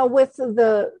 And, with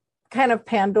the kind of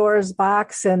Pandora's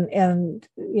box and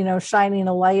shining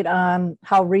a light on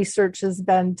how research has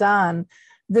been done,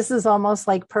 this is almost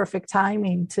like perfect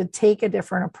timing to take a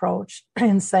different approach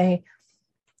and say,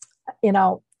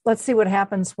 let's see what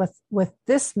happens with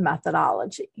this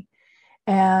methodology.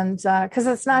 And because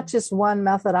it's not just one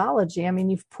methodology. I mean,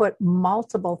 you've put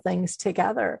multiple things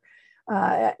together.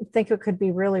 I think it could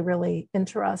be really, really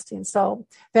interesting. So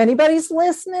if anybody's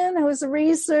listening who's a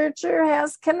researcher,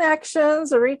 has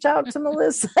connections, or reach out to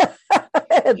Melissa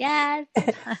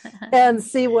and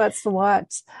see what's what.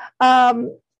 Are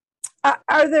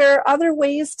there other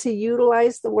ways to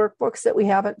utilize the workbooks that we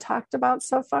haven't talked about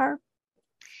so far?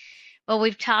 Well,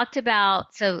 we've talked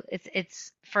about, so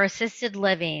it's for assisted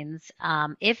livings.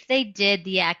 If they did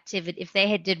the activity, if they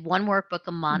had did one workbook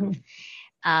a month,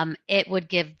 it would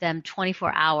give them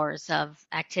 24 hours of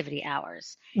activity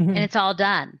hours, and it's all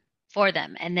done for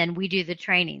them. And then we do the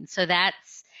training. So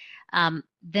that's,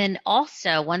 then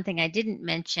also one thing I didn't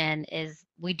mention is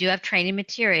we do have training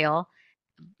material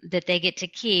that they get to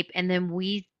keep. And then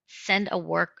we send a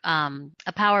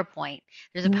PowerPoint.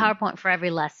 There's a PowerPoint for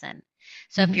every lesson.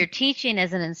 So if you're teaching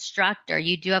as an instructor,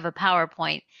 you do have a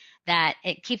PowerPoint that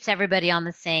it keeps everybody on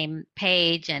the same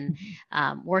page and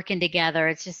working together.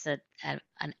 It's just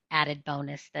an added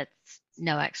bonus that's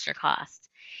no extra cost.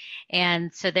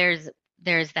 And so there's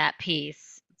that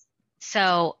piece.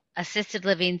 So assisted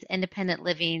livings, independent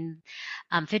living,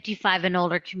 55 and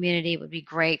older community would be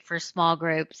great for small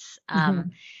groups,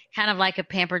 kind of like a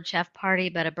Pampered Chef party,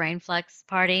 but a BrainFlex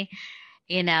party.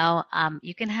 You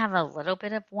can have a little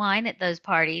bit of wine at those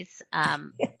parties,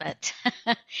 but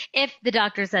if the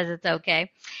doctor says it's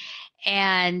okay.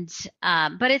 And,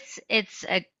 but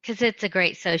because it's a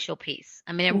great social piece.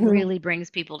 I mean, it really brings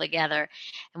people together.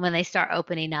 And when they start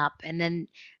opening up, and then,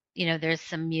 there's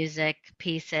some music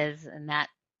pieces, and that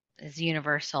is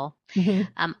universal.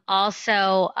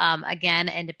 Also, again,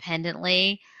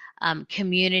 independently,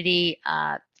 community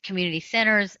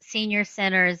centers, senior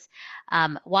centers,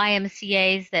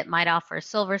 YMCAs that might offer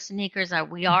silver sneakers.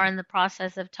 We are in the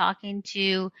process of talking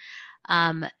to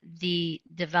the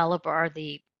developer, or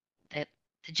the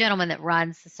gentleman that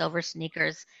runs the silver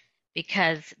sneakers,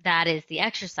 because that is the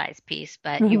exercise piece,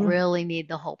 but you really need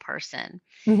the whole person.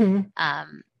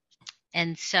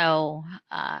 And so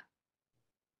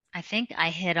I think I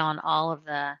hit on all of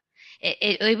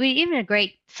it would be even a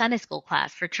great Sunday school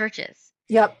class for churches.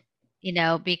 Yep.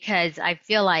 because I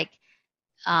feel like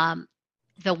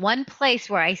the one place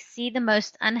where I see the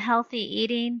most unhealthy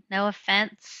eating, no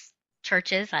offense,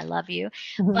 churches, I love you,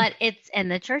 but it's in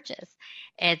the churches.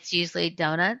 It's usually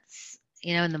donuts,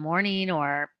 in the morning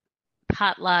or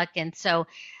potluck. And so,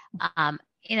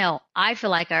 I feel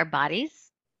like our bodies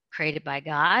created by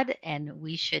God, and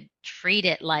we should treat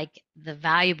it like the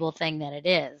valuable thing that it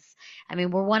is. I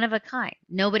mean, we're one of a kind.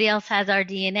 Nobody else has our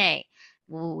DNA.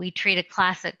 We treat a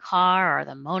classic car or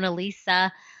the Mona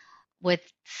Lisa with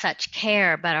such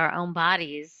care, but our own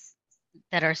bodies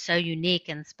that are so unique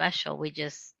and special, we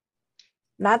just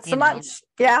not so much.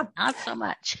 Yeah. Not so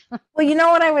much. Well, you know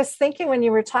what I was thinking when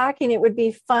you were talking, it would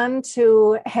be fun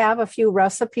to have a few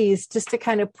recipes just to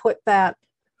kind of put that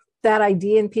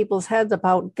idea in people's heads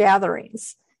about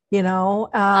gatherings,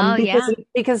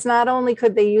 because not only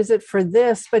could they use it for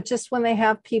this, but just when they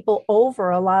have people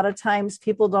over, a lot of times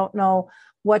people don't know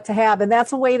what to have. And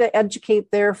that's a way to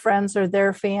educate their friends or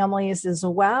their families as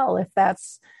well. If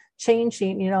that's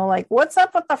changing, like what's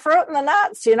up with the fruit and the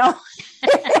nuts,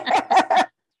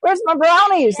 where's my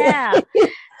brownies? Yeah,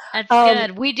 that's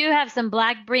good. We do have some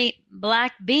black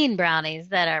bean brownies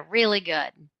that are really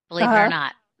good. Believe it or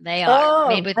not, they are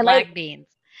made with black beans.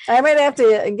 I might have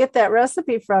to get that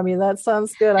recipe from you. That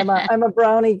sounds good. I'm a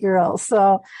brownie girl.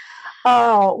 So,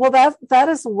 well, that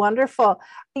is wonderful.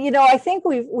 I think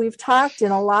we've talked in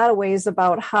a lot of ways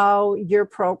about how your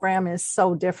program is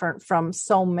so different from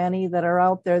so many that are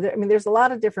out there. I mean, there's a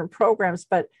lot of different programs,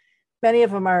 but many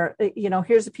of them are,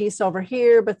 here's a piece over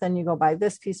here, but then you go buy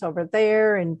this piece over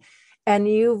there, and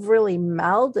you've really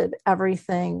melded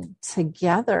everything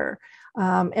together.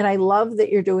 And I love that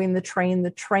you're doing the train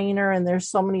the trainer, and there's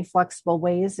so many flexible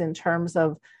ways in terms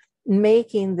of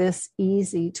making this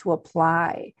easy to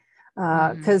apply.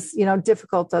 Because,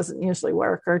 difficult doesn't usually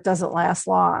work, or it doesn't last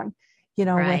long,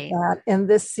 right. with that. And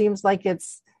this seems like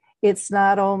it's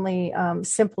not only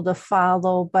simple to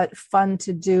follow, but fun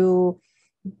to do.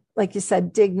 Like you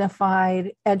said,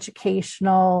 dignified,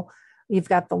 educational. You've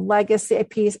got the legacy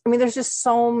piece. I mean, there's just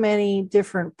so many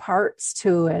different parts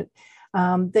to it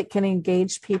that can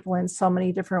engage people in so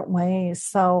many different ways.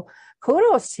 So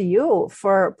kudos to you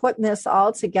for putting this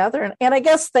all together. And I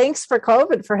guess thanks for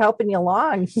COVID for helping you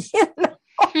along.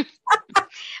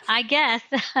 I guess.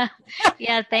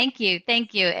 Yeah, thank you.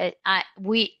 Thank you.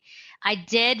 I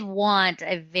did want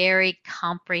a very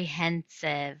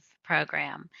comprehensive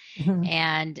program.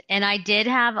 And I did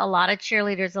have a lot of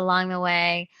cheerleaders along the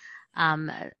way.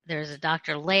 There's a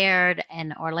Dr. Laird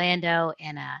in Orlando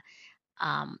and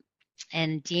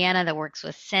Deanna that works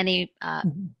with Cindy.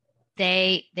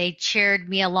 They cheered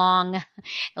me along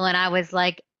when I was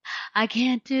like, I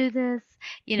can't do this.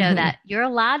 That you're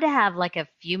allowed to have like a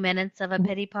few minutes of a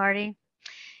pity party,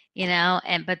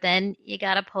 but then you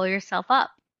got to pull yourself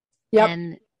up.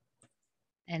 Yep.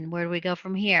 And where do we go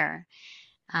from here?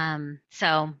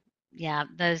 So yeah,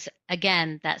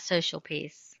 that social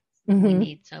piece we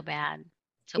need so bad.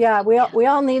 So, yeah, we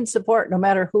all need support, no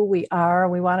matter who we are.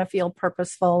 We want to feel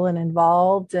purposeful and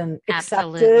involved and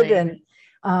accepted. Absolutely. And,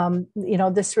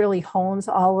 this really hones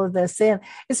all of this in.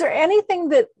 Is there anything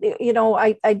that,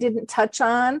 I didn't touch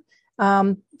on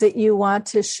that you want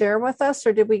to share with us,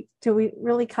 or did we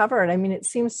really cover it? I mean, it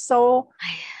seems so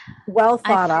well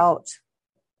thought out.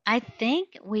 I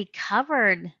think we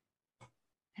covered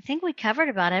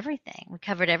about everything. We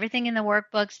covered everything in the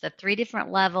workbooks, the 3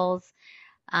 different levels,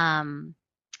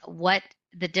 what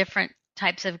the different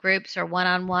types of groups or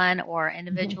one-on-one or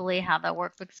individually, how the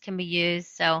workbooks can be used.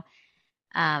 So,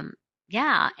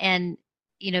 yeah. And,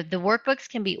 the workbooks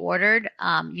can be ordered.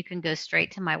 You can go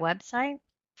straight to my website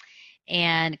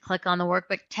and click on the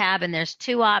workbook tab. And there's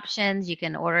 2 options. You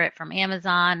can order it from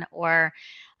Amazon, or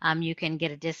you can get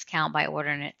a discount by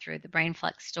ordering it through the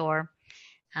BrainFlex store.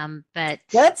 But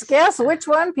let's guess which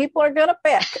one people are going to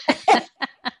pick.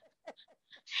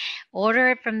 Order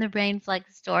it from the BrainFlex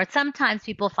store. Sometimes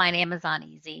people find Amazon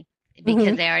easy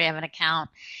because they already have an account.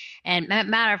 And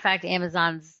matter of fact,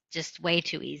 Amazon's just way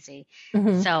too easy.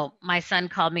 So my son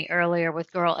called me earlier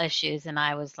with girl issues, and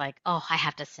I was like, oh, I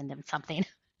have to send him something.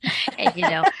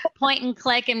 And, point and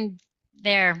click, and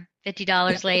there,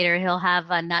 $50 later, he'll have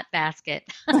a nut basket.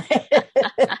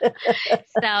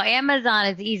 So Amazon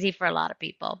is easy for a lot of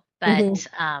people,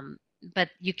 but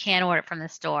you can order it from the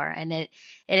store, and it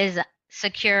is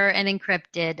secure and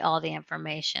encrypted, all the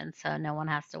information, so no one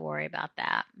has to worry about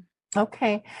that.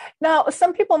 Okay. Now,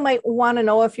 some people might want to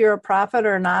know if you're a profit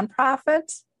or a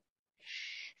nonprofit.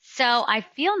 So I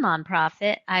feel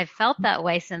nonprofit. I've felt that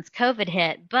way since COVID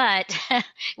hit, but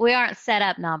we aren't set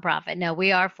up nonprofit. No,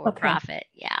 we are for profit.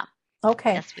 Yeah.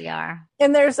 Okay. Yes, we are.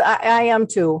 And I am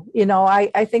too.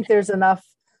 I think there's enough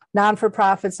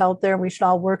non-for-profits out there. We should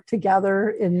all work together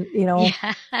and,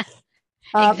 Yeah,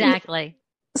 um, exactly.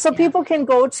 so Yeah. people can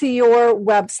go to your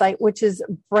website, which is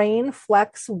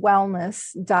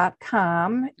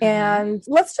brainflexwellness.com. And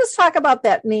let's just talk about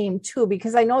that name too,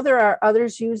 because I know there are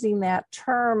others using that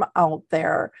term out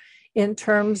there in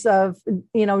terms of,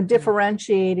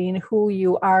 differentiating who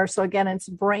you are. So again, it's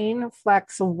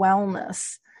BrainFlex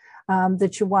Wellness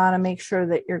that you want to make sure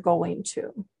that you're going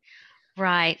to.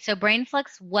 Right. So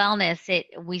BrainFlex Wellness,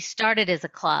 we started as a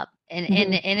club, and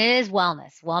it is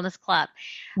wellness club.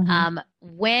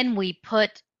 When we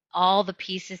put all the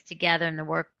pieces together in the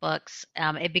workbooks,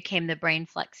 it became the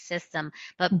BrainFlex system.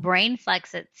 But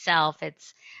BrainFlex itself,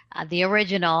 it's the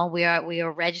original. We are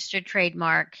a registered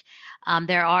trademark.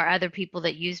 There are other people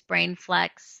that use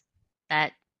BrainFlex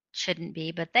that shouldn't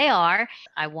be, but they are.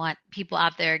 I want people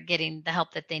out there getting the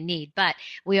help that they need, but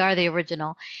we are the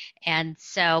original. And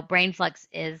so BrainFlex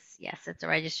is, yes, it's a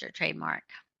registered trademark.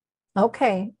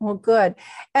 Okay, well, good.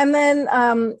 And then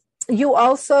you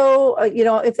also,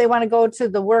 if they want to go to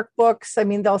the workbooks, I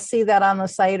mean, they'll see that on the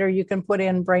site, or you can put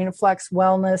in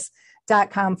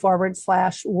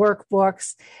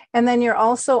brainflexwellness.com/workbooks. And then you're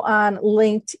also on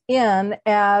LinkedIn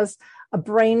as a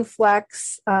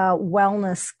BrainFlex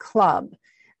Wellness Club.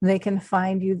 They can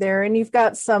find you there. And you've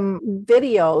got some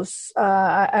videos.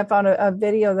 I found a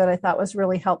video that I thought was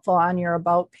really helpful on your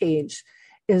About page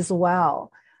as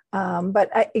well.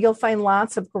 But you'll find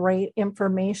lots of great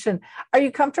information. Are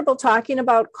you comfortable talking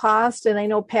about cost? And I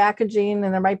know packaging,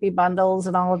 and there might be bundles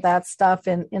and all of that stuff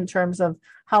in terms of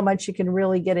how much you can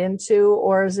really get into,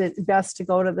 or is it best to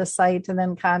go to the site and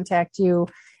then contact you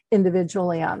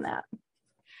individually on that?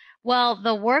 Well,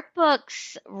 the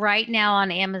workbooks right now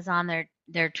on Amazon, they're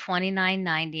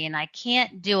 $29.90, and I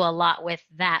can't do a lot with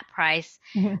that price.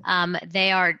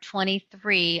 They are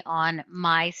 $23 on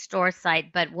my store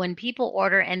site, but when people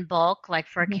order in bulk, like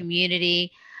for a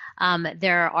community,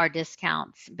 there are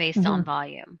discounts based on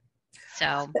volume.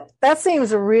 So that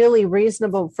seems really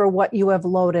reasonable for what you have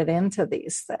loaded into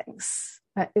these things.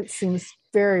 It seems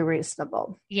very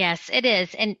reasonable. Yes, it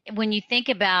is. And when you think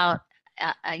about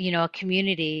a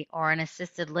community or an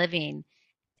assisted living,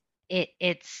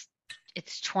 it's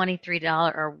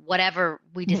 $23 or whatever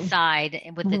we decide,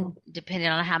 and depending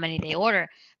on how many they order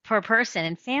per person.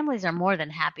 And families are more than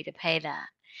happy to pay that.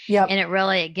 Yep. And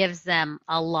it gives them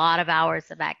a lot of hours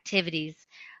of activities.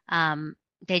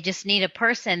 They just need a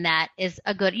person that is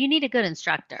you need a good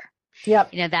instructor.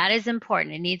 Yep. That is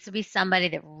important. It needs to be somebody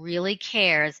that really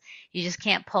cares. You just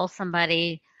can't pull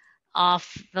somebody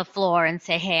off the floor and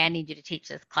say, hey, I need you to teach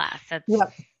this class. That's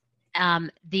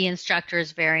the instructor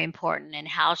is very important, and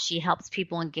how she helps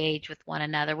people engage with one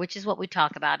another, which is what we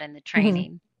talk about in the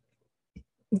training.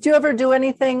 Do you ever do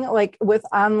anything like with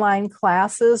online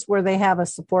classes where they have a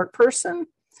support person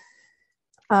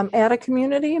at a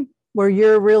community where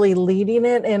you're really leading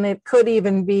it, and it could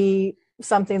even be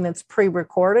something that's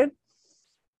pre-recorded?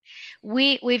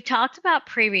 We've talked about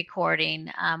pre-recording.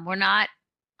 We're not.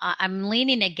 I'm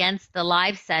leaning against the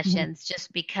live sessions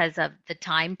just because of the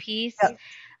time piece. Yep.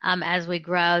 As we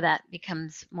grow, that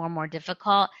becomes more and more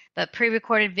difficult. But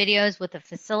pre-recorded videos with a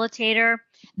facilitator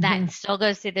that still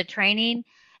goes through the training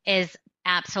is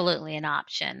absolutely an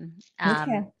option.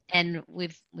 And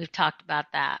we've talked about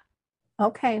that.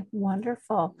 Okay,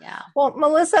 wonderful. Yeah. Well,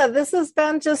 Melissa, this has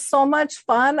been just so much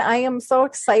fun. I am so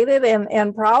excited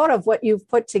and proud of what you've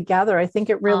put together. I think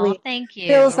it really thank you.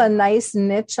 fills a nice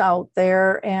niche out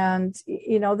there. And,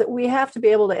 that we have to be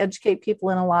able to educate people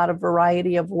in a lot of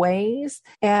variety of ways.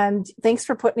 And thanks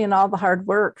for putting in all the hard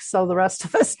work so the rest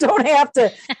of us don't have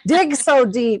to dig so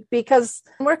deep, because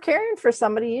when we're caring for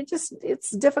somebody, it's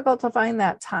difficult to find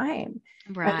that time.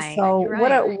 Right. So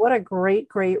right. what a great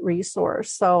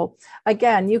resource. So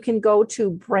again, you can go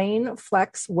to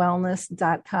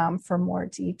brainflexwellness.com for more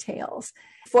details.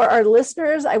 For our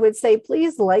listeners, I would say,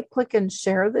 please like, click, and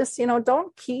share this.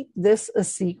 Don't keep this a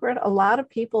secret. A lot of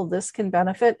people, this can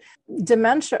benefit,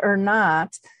 dementia or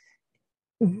not.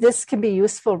 This can be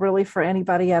useful really for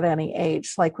anybody at any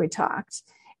age, like we talked.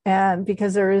 And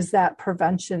because there is that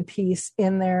prevention piece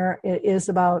in there, it is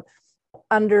about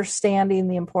understanding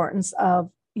the importance of,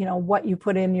 what you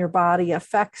put in your body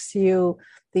affects you,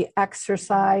 the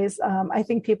exercise. I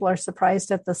think people are surprised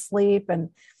at the sleep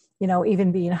and,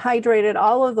 even being hydrated,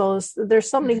 all of those. There's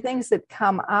so many things that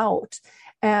come out,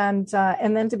 and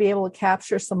then to be able to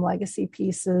capture some legacy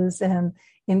pieces and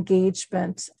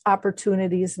engagement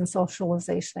opportunities and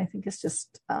socialization, I think is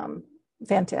just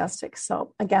fantastic.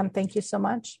 So again, thank you so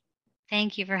much.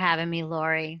 Thank you for having me,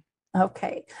 Lori.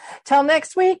 Okay. Till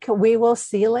next week, we will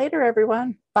see you later,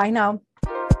 everyone. Bye now.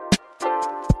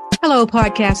 Hello,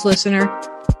 podcast listener.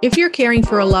 If you're caring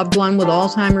for a loved one with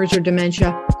Alzheimer's or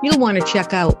dementia, you'll want to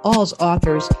check out All's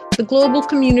Authors, the global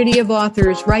community of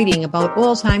authors writing about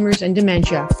Alzheimer's and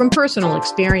dementia from personal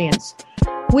experience.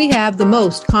 We have the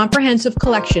most comprehensive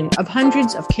collection of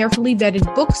hundreds of carefully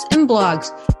vetted books and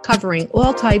blogs covering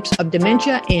all types of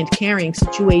dementia and caring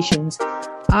situations.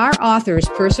 Our authors'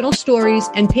 personal stories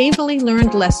and painfully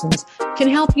learned lessons can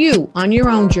help you on your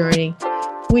own journey.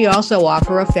 We also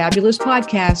offer a fabulous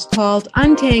podcast called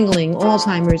Untangling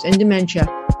Alzheimer's and Dementia,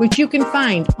 which you can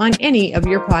find on any of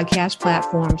your podcast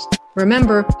platforms.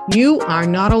 Remember, you are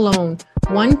not alone.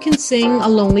 One can sing a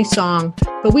lonely song,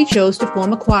 but we chose to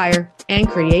form a choir and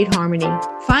create harmony.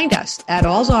 Find us at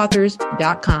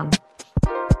allsauthors.com.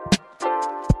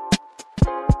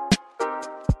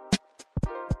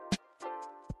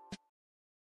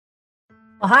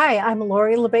 Hi, I'm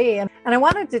Lori LeBay, and I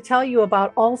wanted to tell you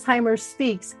about Alzheimer's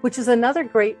Speaks, which is another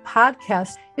great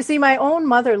podcast. You see, my own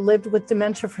mother lived with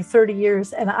dementia for 30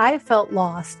 years, and I felt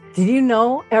lost. Did you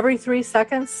know every 3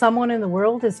 seconds someone in the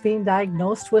world is being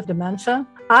diagnosed with dementia?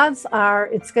 Odds are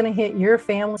it's going to hit your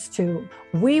families too.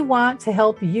 We want to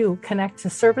help you connect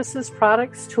to services,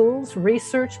 products, tools,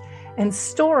 research, and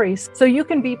stories so you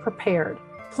can be prepared.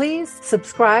 Please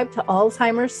subscribe to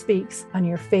Alzheimer's Speaks on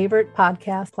your favorite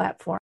podcast platform.